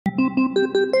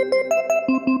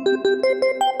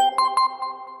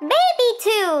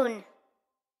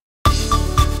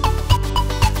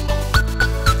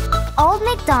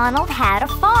MacDonald had a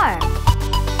farm.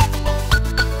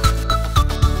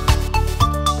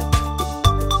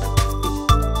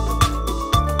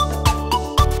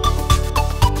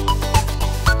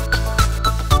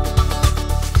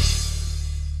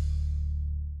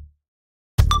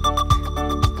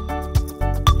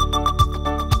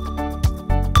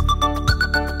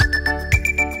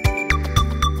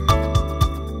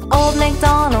 Old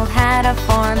MacDonald had a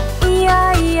farm,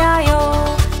 E-I-E-I-O.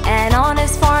 And on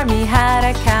his farm he had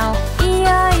a cow,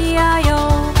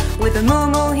 E-I-E-I-O. With a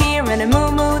moo-moo here and a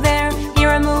moo-moo there,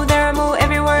 here a moo, there a moo,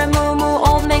 everywhere a moo-moo.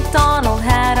 Old MacDonald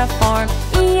had a farm,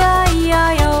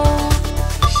 E-I-E-I-O.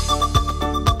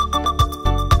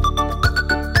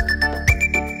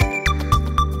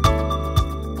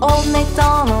 Old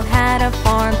MacDonald had a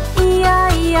farm,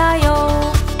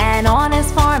 E-I-E-I-O. And on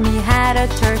his farm he had a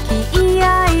turkey,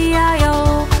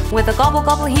 E-I-E-I-O. With a gobble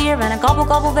gobble here and a gobble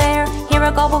gobble there, here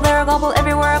a gobble, there a gobble,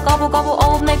 everywhere a gobble gobble.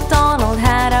 Old MacDonald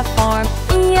had a farm,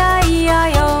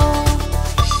 E-I-E-I-O.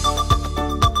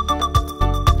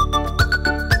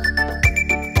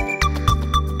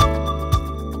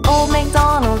 Old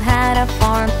MacDonald had a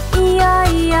farm,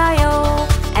 E-I-E-I-O.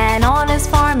 And on his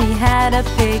farm he had a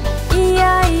pig,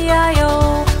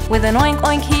 E-I-E-I-O. With an oink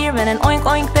oink here and an oink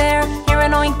oink there, here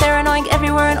an oink, there an oink,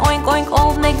 everywhere an oink oink.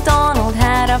 Old MacDonald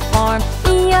had a farm,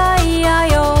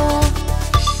 E-I-E-I-O.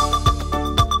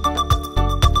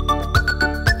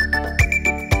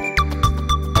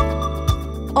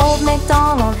 Old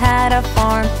MacDonald had a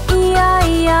farm,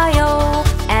 E-I-E-I-O.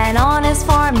 And on his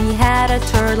farm he had a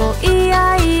turtle,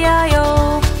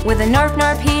 E-I-E-I-O. With a nerp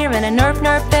nerp here and a nerp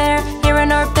nerp there, here a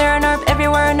nerp, there a nerp,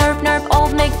 everywhere a nerp nerp.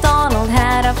 Old MacDonald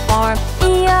had a farm,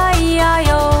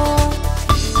 E-I-E-I-O.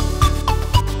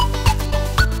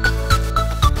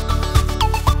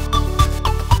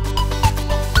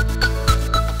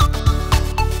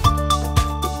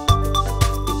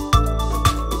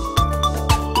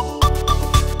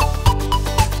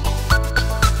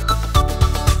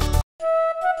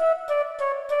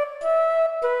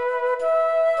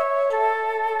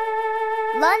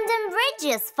 London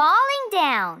Bridge is falling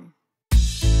down.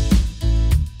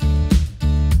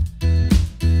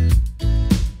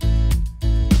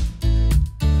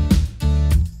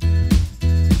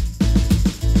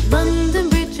 London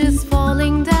Bridge is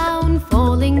falling down,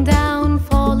 falling down,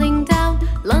 falling down.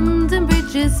 London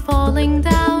Bridge is falling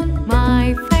down,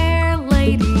 my fair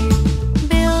lady.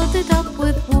 Build it up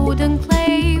with wood and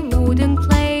clay, wood and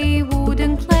clay, wood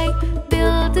and clay.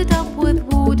 Build it up with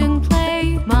wood and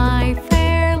clay, my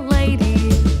fair lady.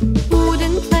 Wood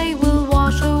and clay will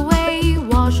wash away,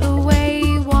 wash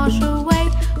away, wash away.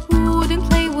 Wood and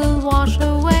clay will wash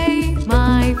away,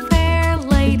 my fair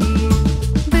lady.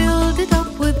 Build it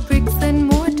up with bricks and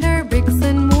mortar, bricks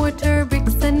and mortar,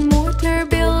 bricks and mortar.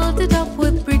 Build it up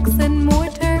with bricks and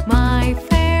mortar, my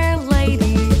fair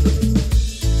lady.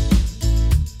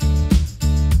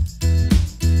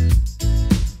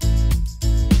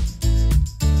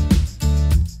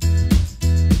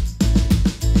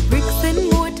 Bricks and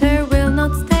mortar will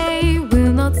not stay,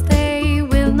 will not stay,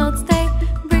 will not stay.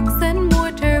 Bricks and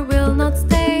mortar will not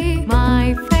stay,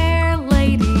 my fair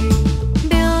lady.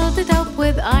 Build it up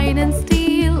with iron and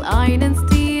steel, iron and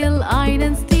steel, iron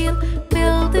and steel.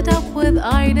 Build it up with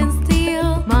iron and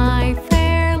steel, my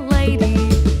fair lady.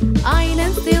 Iron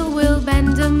and steel will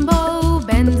bend and bow,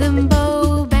 bend and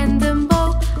bow, bend and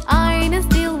bow. Iron and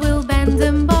steel will bend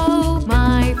and bow,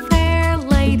 my fair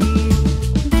lady.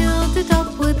 Build it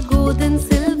up with gold and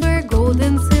silver, gold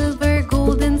and silver,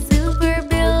 gold and silver.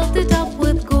 Build it up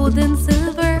with gold and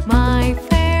silver, my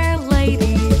fair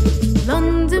lady.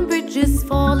 London Bridge is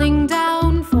falling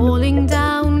down, falling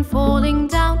down, falling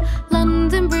down.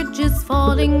 London Bridge is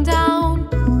falling down.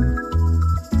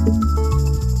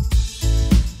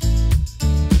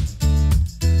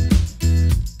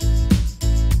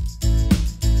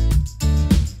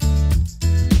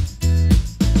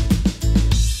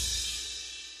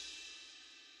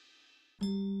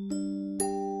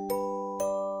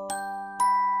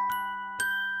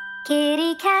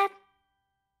 Kitty cat.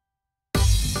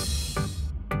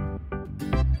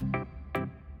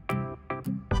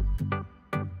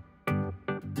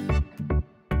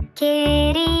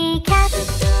 Kitty cat.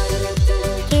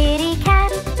 Kitty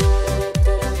cat.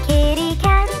 Kitty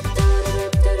cat.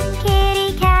 Kitty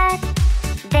cat.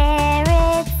 There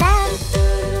it sat,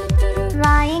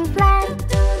 lying flat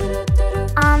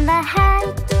on the hat.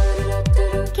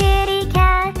 Kitty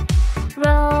cat.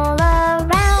 Roll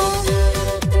around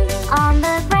on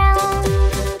the ground,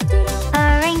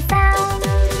 purring sound,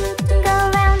 go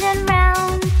round and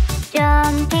round,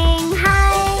 jumping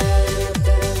high,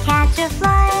 catch a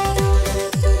fly,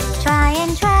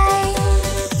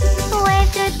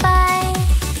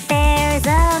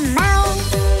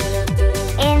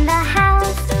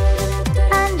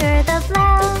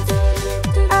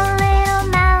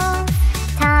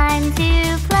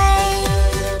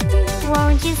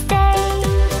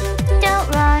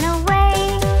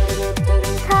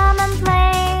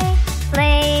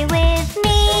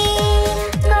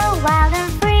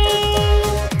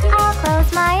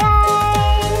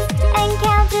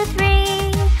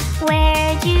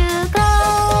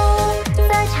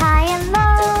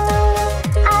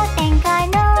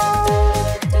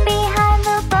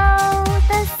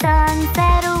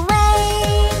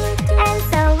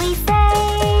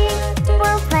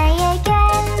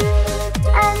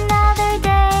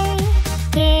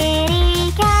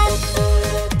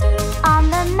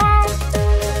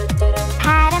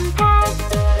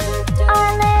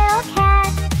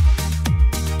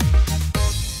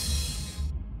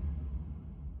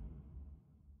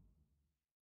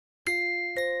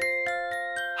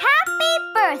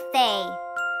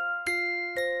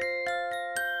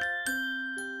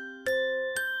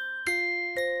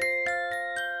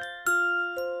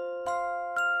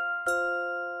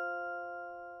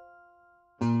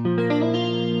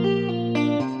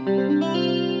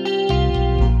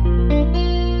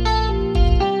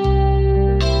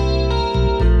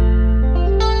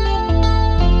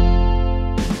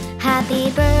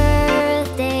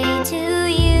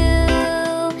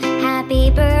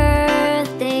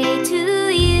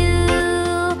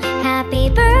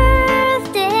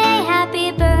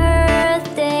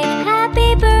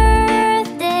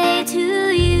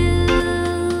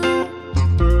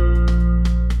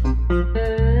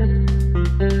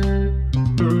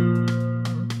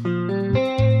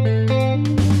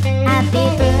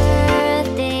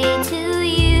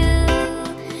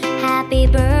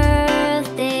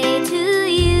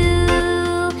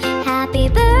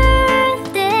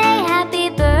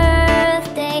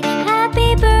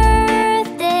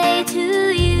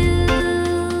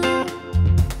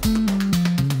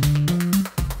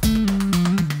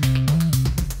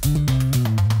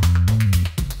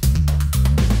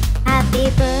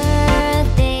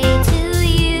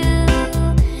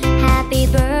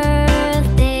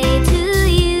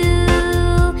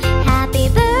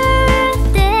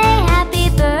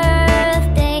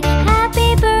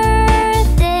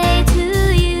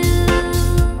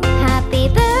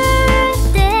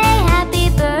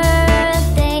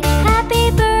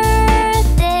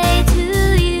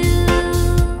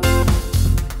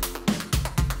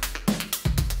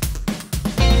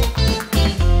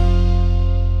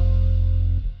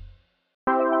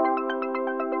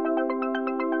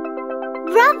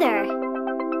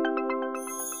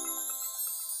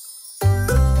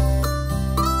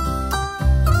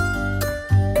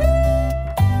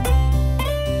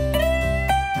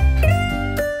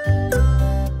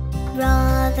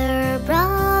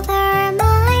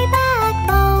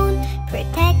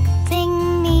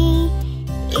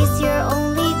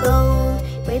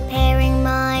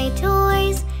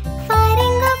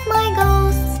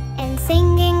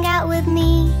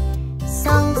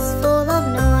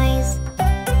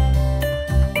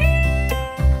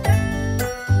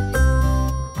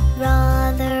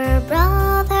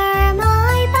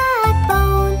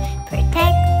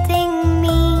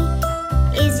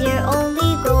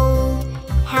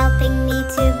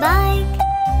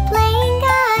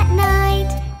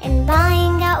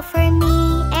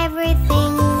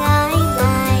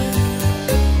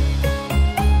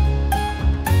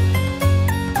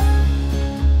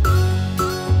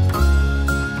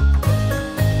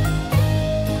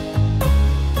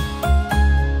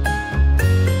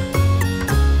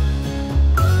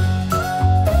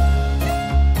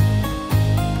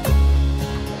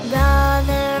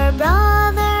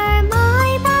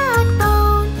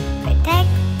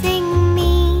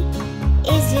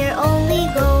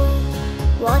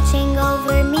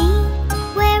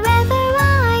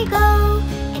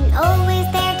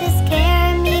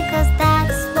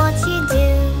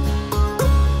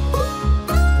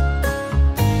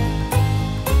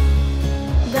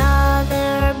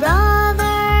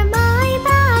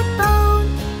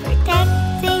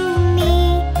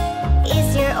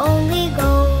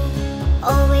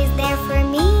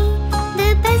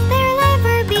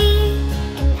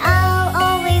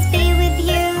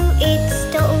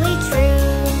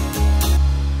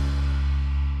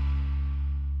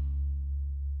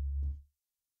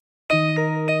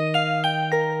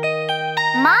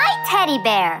 teddy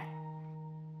bear.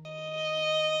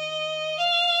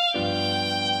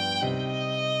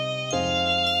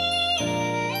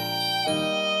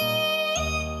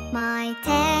 My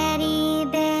teddy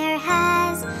bear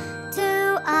has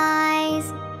two eyes,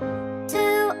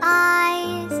 two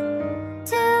eyes,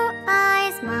 two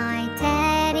eyes. My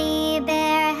teddy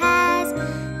bear has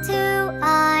two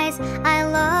eyes. I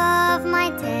love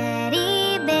my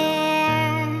teddy bear.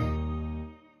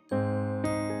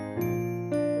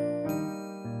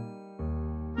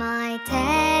 My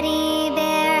teddy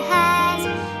bear has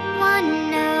one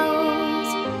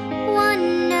nose,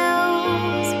 one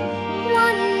nose,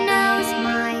 one nose.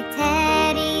 My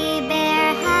teddy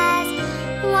bear has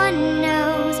one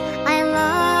nose. I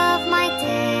love my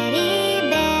teddy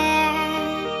bear.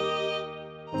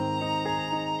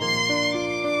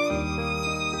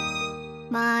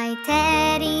 My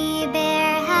teddy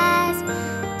bear has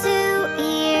two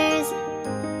ears,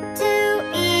 two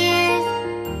ears,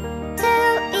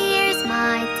 two ears.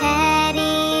 My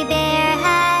teddy bear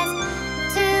has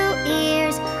two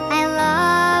ears. I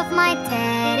love my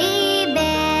teddy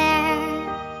bear.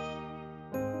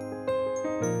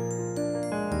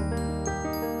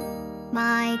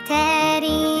 My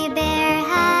teddy bear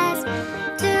has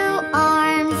two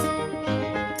arms,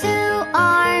 two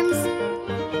arms,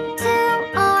 two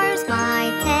arms.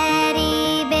 My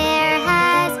teddy bear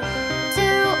has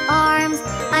two arms.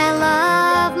 I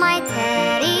love my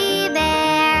teddy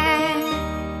bear.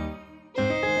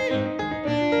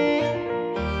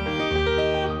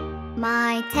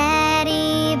 My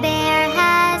teddy bear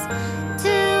has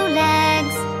two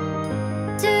legs,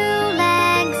 two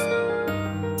legs,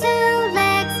 two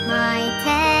legs. My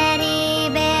teddy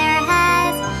bear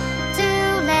has two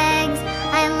legs.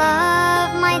 I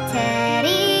love my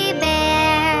teddy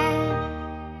bear.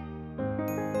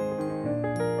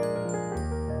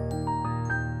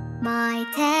 My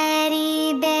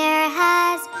teddy bear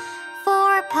has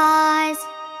four paws,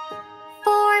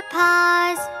 four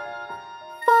paws,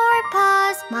 four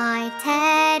paws. My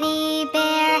teddy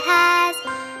bear has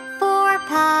four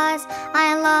paws.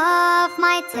 I love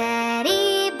my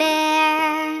teddy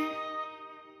bear.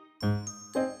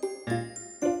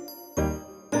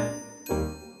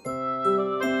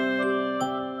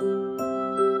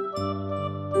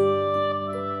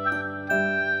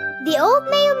 The Old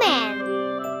Mailman.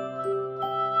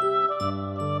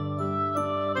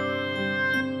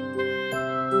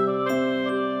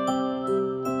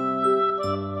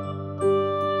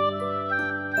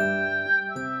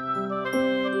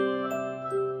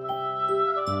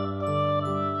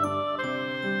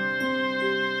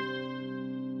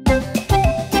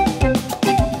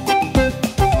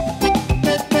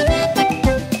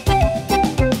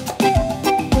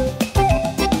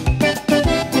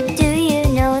 Do you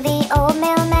know the old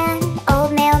mailman?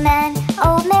 Old mailman,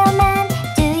 old mailman.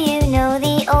 Do you know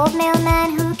the old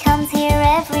mailman who comes here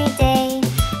every day?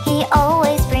 He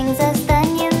always brings us the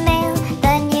new mail,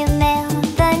 the new mail,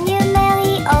 the new mail.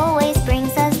 He always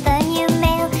brings us the new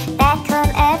mail that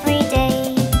come every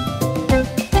day.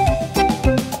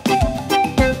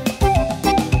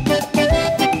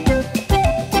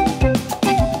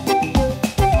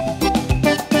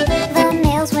 The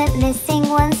mails went missing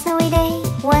one snowy day,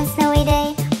 one snowy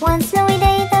day, one snowy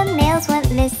day. The mails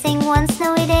went missing one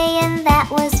snowy day, and that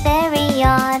was very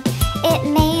odd. It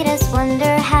made us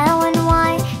wonder how and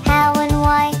why, how and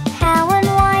why, how and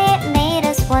why. It made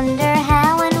us wonder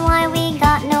how and why we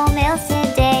got no mails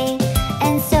today.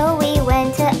 And so we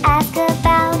went to ask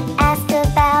about, ask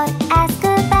about, ask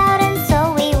about. And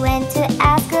so we went to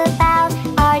ask about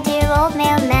our dear old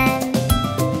mailman.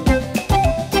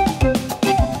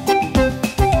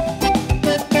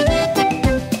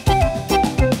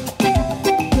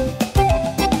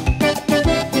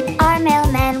 Our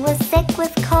mailman was sick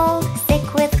with cold,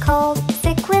 sick with cold,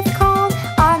 sick with cold.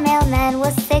 Our mailman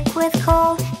was sick with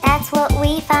cold. That's what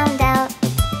we found out.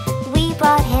 We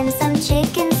brought him some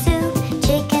chicken soup,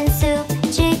 chicken soup,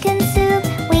 chicken soup.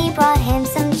 We brought him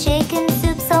some chicken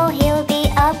soup so he'll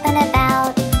be up and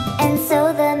about. And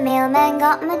so the mailman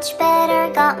got much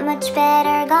better, got much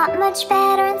better, got much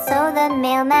better. And so the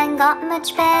mailman got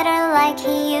much better like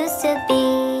he used to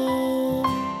be.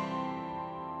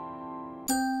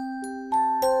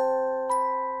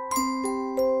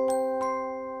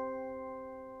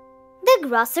 The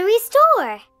grocery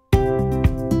store.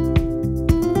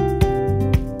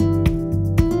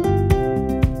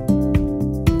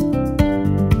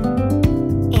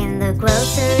 In the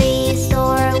grocery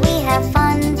store we have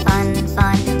fun, fun,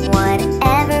 fun.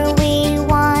 Whatever we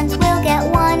want, we'll get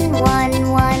one, one,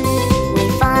 one. We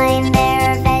find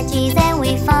their veggies and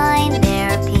we find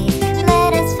their peas.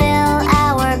 Let us fill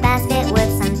our basket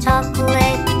with some chocolate.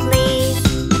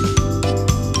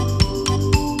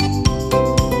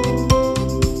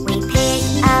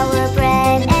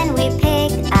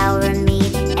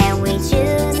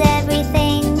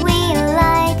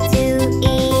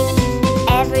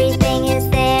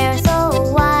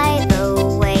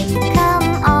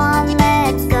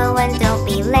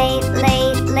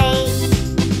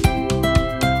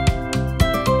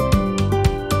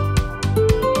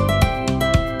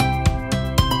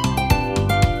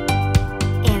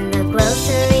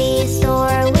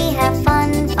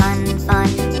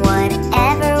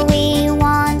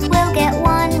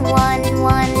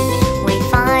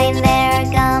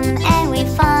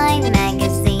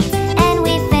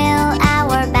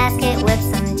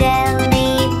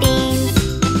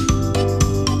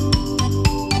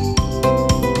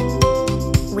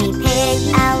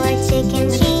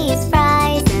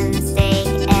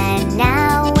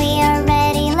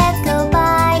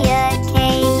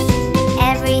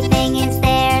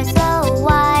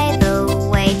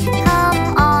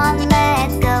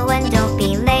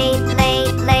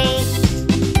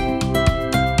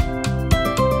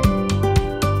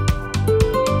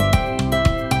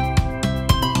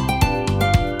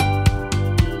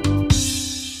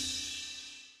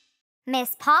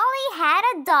 Miss Polly had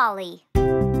a dolly.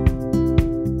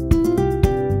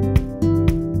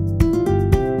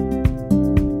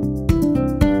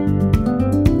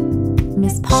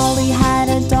 Miss Polly had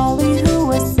a dolly who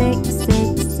was sick,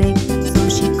 sick, sick. So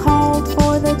she called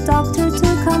for the doctor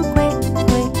to come quick,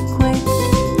 quick, quick.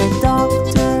 The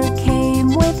doctor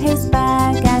came with his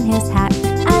bag and his hat,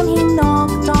 and he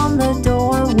knocked on the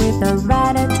door with a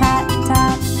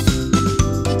rat-a-tat-tat.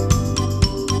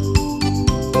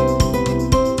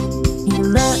 He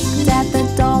looked at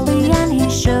the dolly and he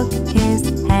shook his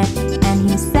head, and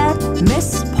he said,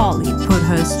 "Miss Polly, put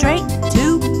her straight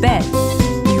to bed."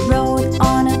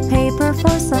 On a paper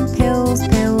for some pills,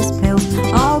 pills, pills.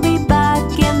 I'll be back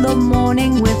in the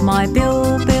morning with my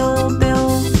bill, bill, bill.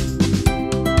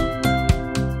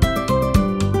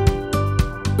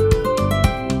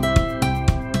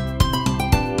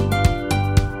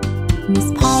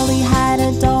 Miss Polly had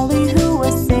a dolly who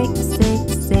was sick, sick,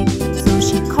 sick. So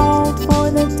she called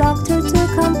for the doctor to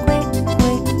come quick,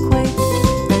 quick, quick.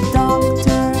 The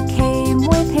doctor came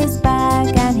with his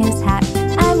bag and his hat,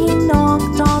 and he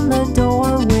knocked on the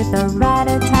door with a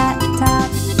rat-a-tat-tat.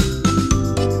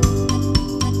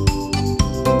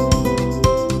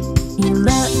 He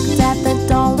looked at the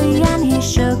dolly and he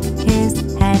shook his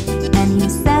head, and he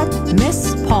said,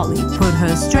 "Miss Polly, put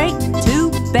her straight to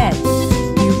bed."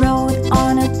 He wrote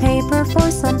on a paper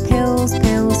for some pills,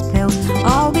 pills, pills.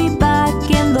 I'll be back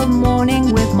in the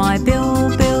morning with my bill,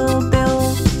 bill, bill.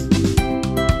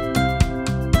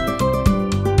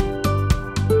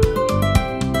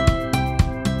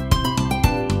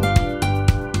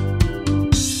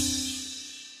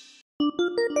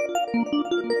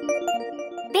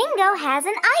 Bingo has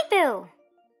an eyeboo.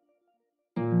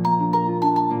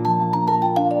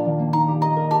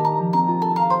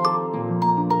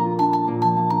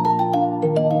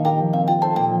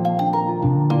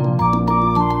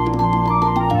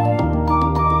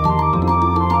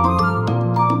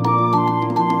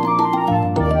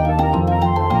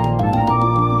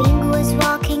 Bingo was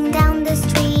walking down the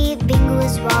street. Bingo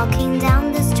was walking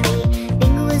down the street.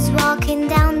 Bingo was walking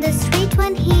down the street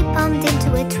when he bumped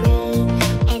into a tree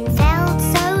and felt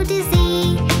so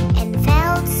dizzy, and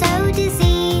felt so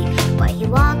dizzy. But he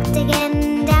walked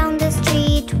again down the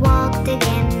street, walked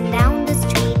again down the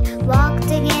street,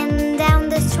 walked again down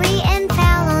the street, and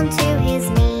fell onto his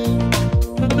knee.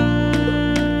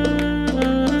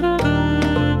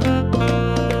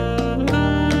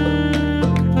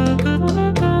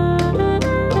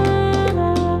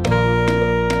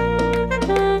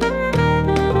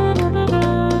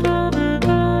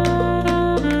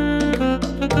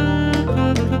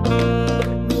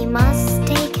 We must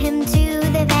take him to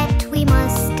the vet. We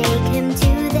must take him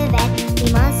to the vet.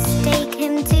 We must take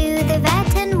him to the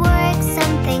vet and work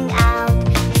something out.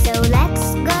 So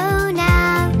let's go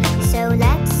now. So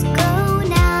let's go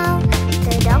now.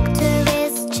 The doctor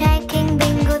is checking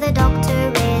Bingo. The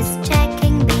doctor is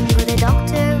checking Bingo. The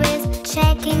doctor is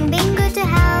checking Bingo to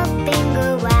help Bingo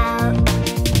out.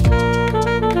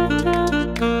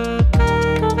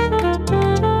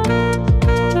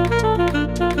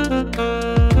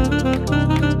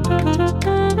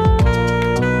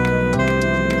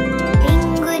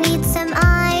 Bingo needs some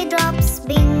eye drops.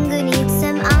 Bingo needs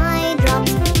some eye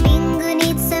drops. Bingo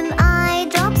needs some eye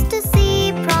drops to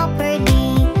see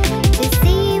properly. To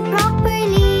see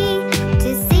properly.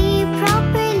 To see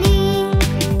properly.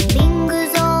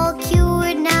 Bingo's all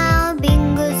cured now.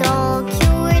 Bingo's all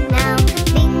cured now.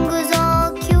 Bingo's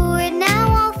all cured now.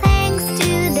 All thanks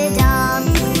to the dog.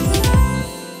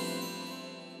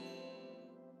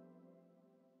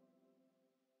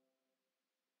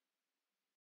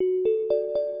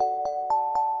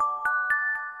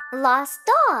 Lost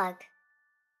dog.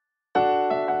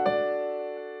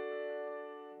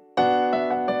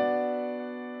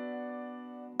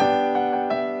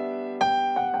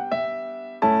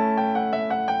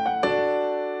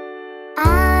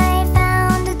 I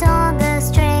found a dog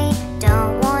astray.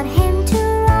 Don't want him to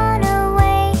run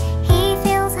away. He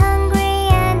feels hungry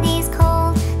and he's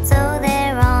cold, so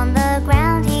there on the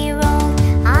ground he rolled.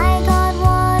 I got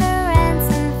water and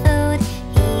some food.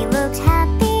 He looked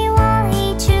happy while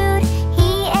he chewed.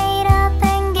 He ate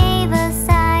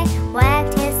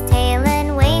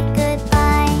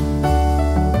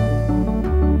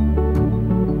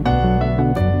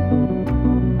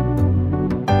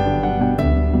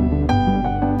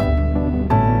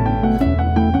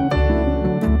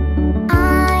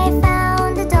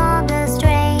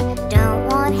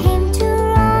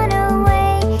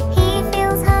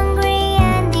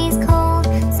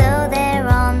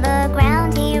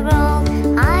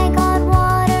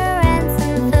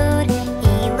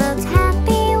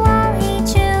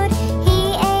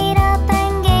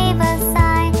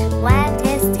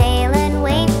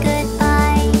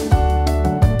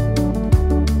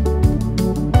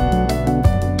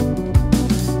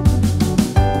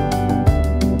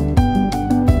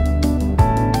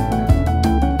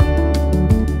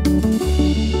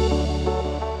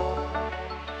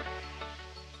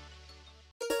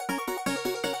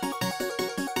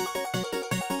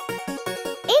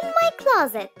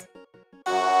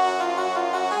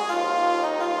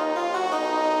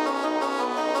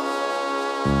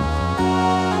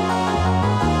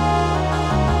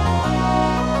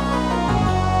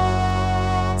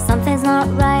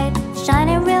Something's not right,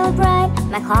 shining real bright.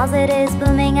 My closet is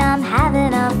booming, I'm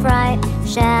having a fright.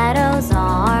 Shadows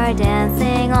are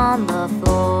dancing on the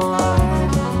floor.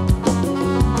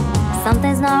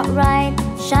 Something's not right,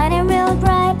 shining real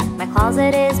bright. My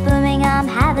closet is booming, I'm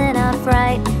having a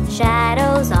fright.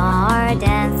 Shadows are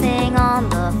dancing on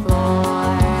the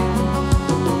floor.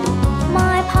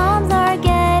 My palms are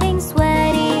getting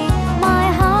sweaty.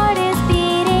 My heart is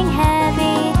beating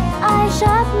heavy. I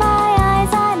shut my eyes,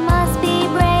 I must be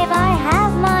brave. I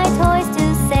have my toys to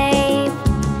save.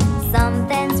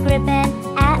 Something's gripping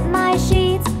at my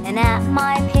sheets, and at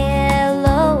my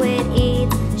pillow it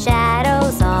eats.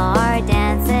 Shadows are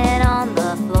dancing on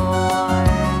the floor.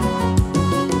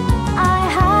 I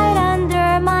hide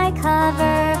under my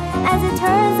cover. As it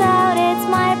turns out, it's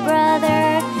my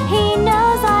brother. He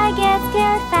knows I get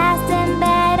scared fast in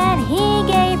bed, and he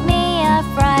gave me a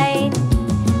fright.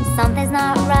 Something's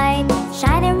not right,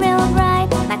 shining real bright.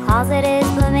 My closet is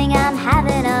booming, I'm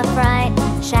having a fright.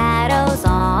 Shadows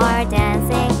are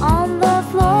dancing on the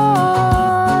floor.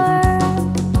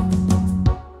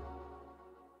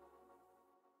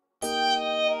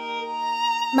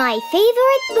 My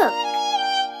favorite book.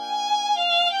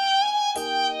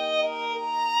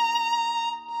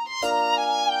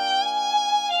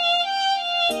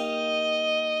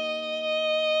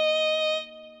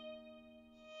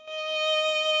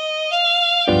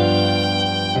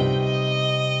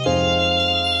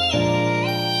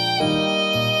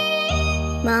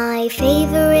 My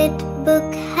favorite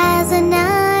book has a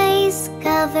nice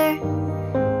cover.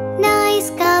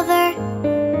 Nice cover.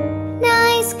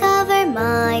 Nice cover.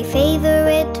 My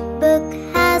favorite book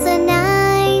has a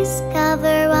nice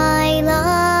cover. I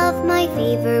love my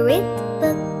favorite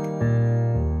book.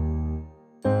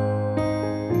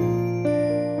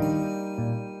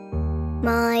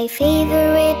 My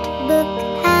favorite book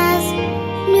has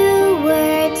new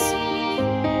words.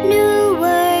 New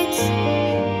words.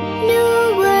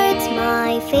 New words.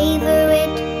 My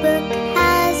favorite book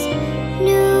has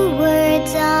new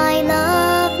words. I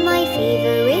love my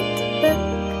favorite book.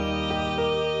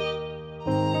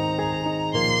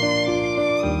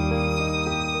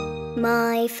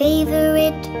 My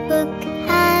favorite book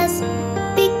has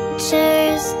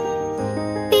pictures.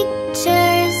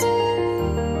 Pictures.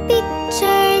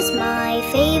 Pictures. My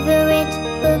favorite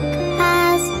book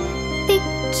has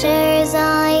pictures.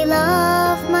 I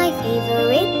love my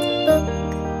favorite book.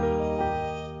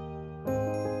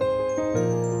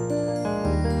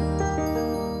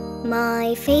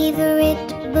 My favorite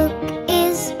book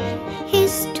is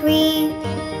history.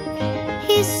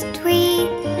 History.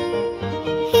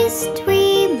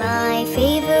 History. My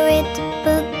favorite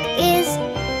book is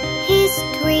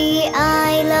history.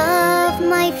 I love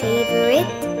my favorite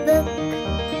book.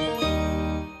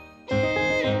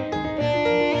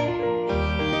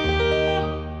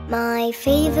 My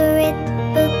favorite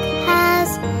book has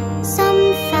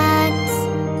some facts.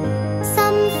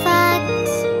 Some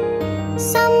facts.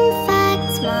 Some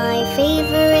facts. My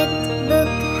favorite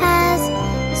book has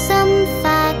some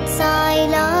facts. I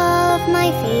love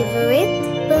my favorite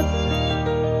book.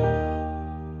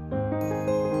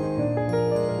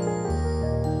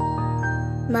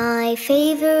 My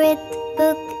favorite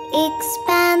book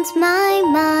expands my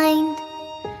mind.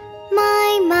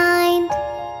 My mind.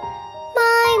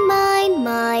 My mind.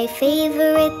 My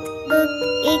favorite book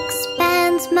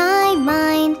expands my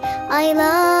mind. I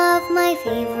love my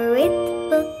favorite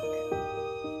book.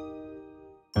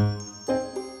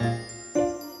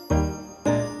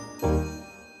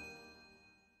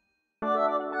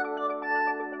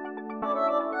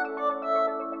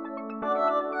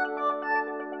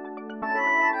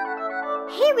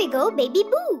 Here we go, Baby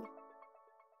Boo.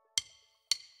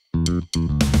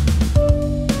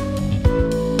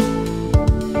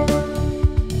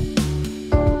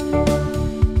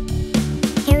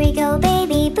 Here we go,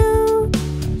 Baby Boo.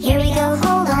 Here we go,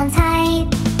 hold on tight.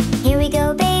 Here we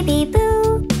go, Baby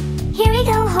Boo. Here we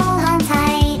go, hold on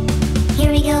tight.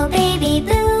 Here we go, Baby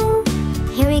Boo.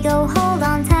 Here we go, hold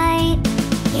on tight.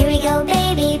 Here we go,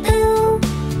 Baby Boo.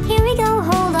 Here we go,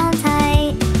 hold on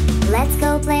tight. Let's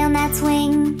go play on that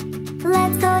swing.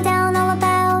 Let's go down all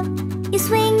about. You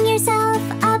swing yourself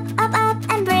up, up, up,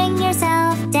 and bring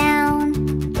yourself down.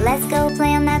 Let's go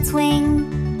play on that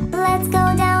swing. Let's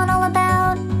go down all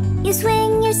about. You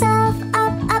swing yourself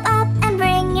up, up, up, and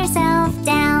bring yourself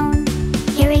down.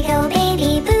 Here we go,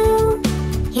 Baby Boo.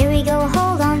 Here we go,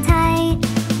 hold on tight.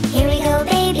 Here we go,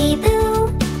 Baby Boo.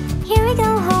 Here we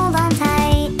go, hold on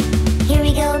tight. Here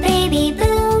we go, Baby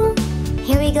Boo.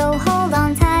 Here we go, hold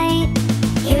on tight.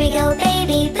 Here we go,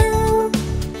 Baby Boo.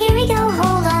 Here we go,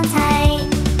 hold on tight.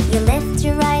 You lift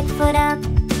your right foot up.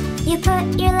 You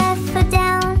put your left foot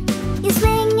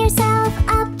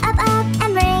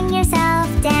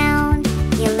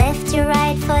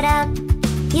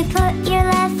You put your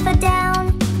left foot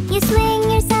down. You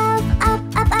swing yourself up,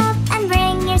 up, up, and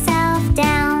bring yourself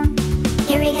down.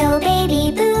 Here we go,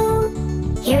 baby boo.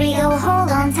 Here we go, hold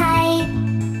on tight.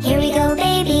 Here we go,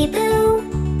 baby boo.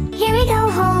 Here we go,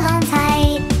 hold on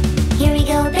tight. Here we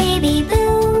go, baby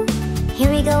boo. Here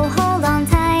we go, hold on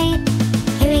tight.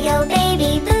 Here we go,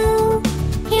 baby boo.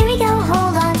 Here we go,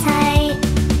 hold on tight.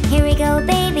 Here we go,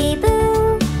 baby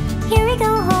boo. Here we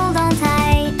go, hold on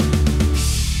tight.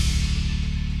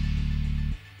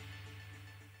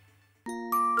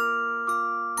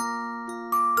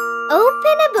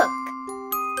 Open a book.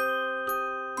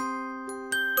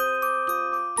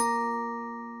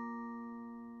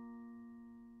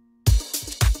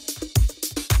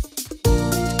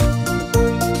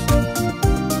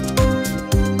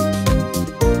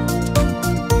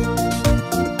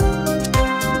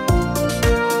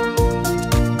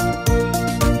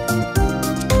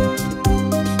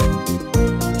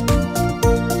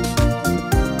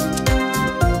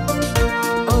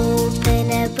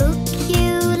 Open a book,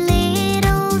 you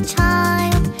little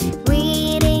child.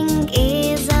 Reading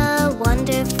is a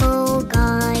wonderful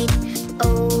guide.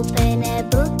 Open a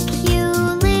book, you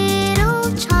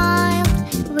little child.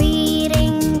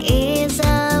 Reading is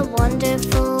a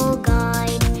wonderful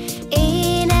guide.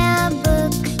 In a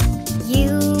book,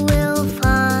 you will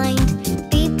find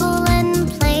people and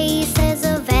places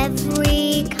of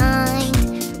every kind.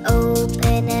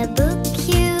 Open a book,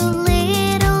 you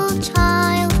little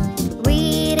child.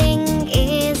 Reading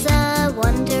is a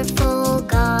wonderful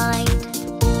guide.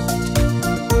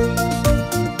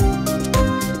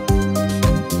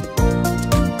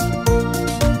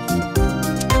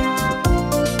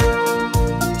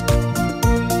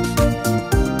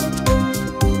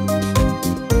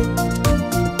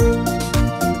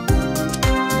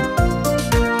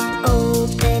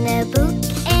 Open a book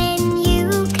and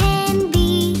you can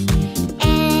be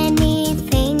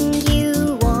anything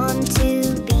you want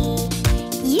to be.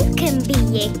 You can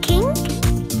be a king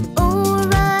or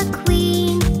a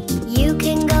queen. You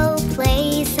can go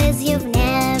places you've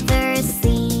never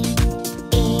seen.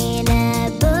 In a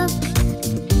book,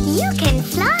 you can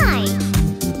fly.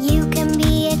 You can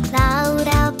be a cloud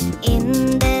up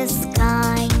in the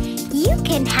sky. You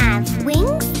can have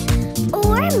wings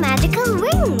or magical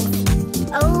rings.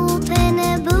 Open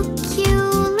a book, you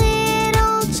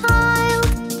little child.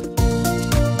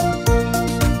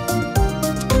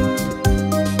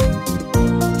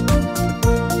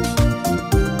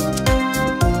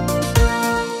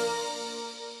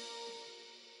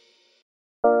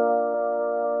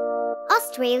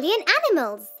 Australian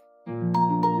animals.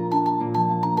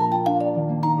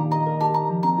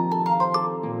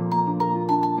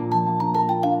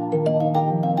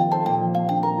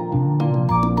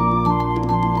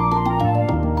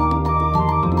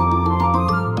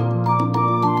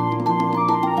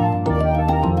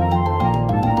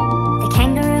 The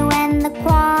kangaroo and the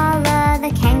koala,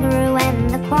 the kangaroo and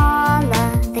the koala,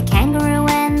 the kangaroo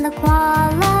and the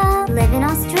koala live in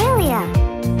Australia.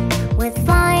 With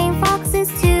flying foxes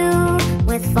too,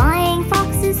 with flying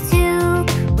foxes too,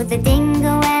 with the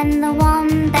dingo and the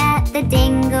wombat, the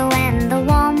dingo and the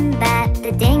wombat,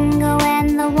 the dingo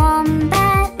and the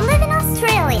wombat live in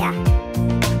Australia.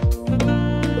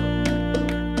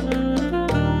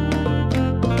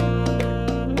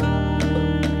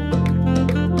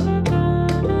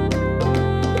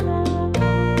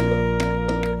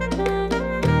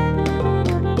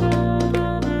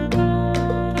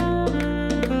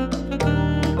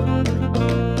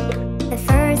 The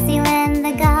fur seal and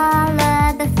the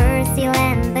gala, the fur seal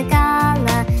and the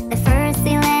gala, the fur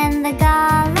seal and the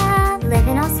gala live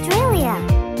in Australia.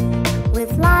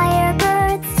 With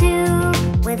lyrebirds too,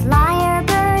 with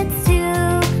lyrebirds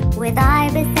too, with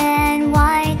ibis and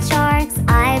white sharks,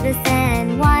 ibis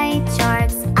and white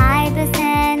sharks, ibis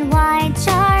and white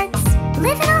sharks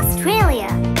live in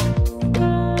Australia.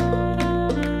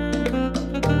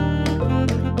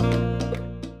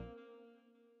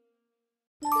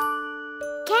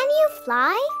 Can you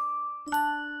fly?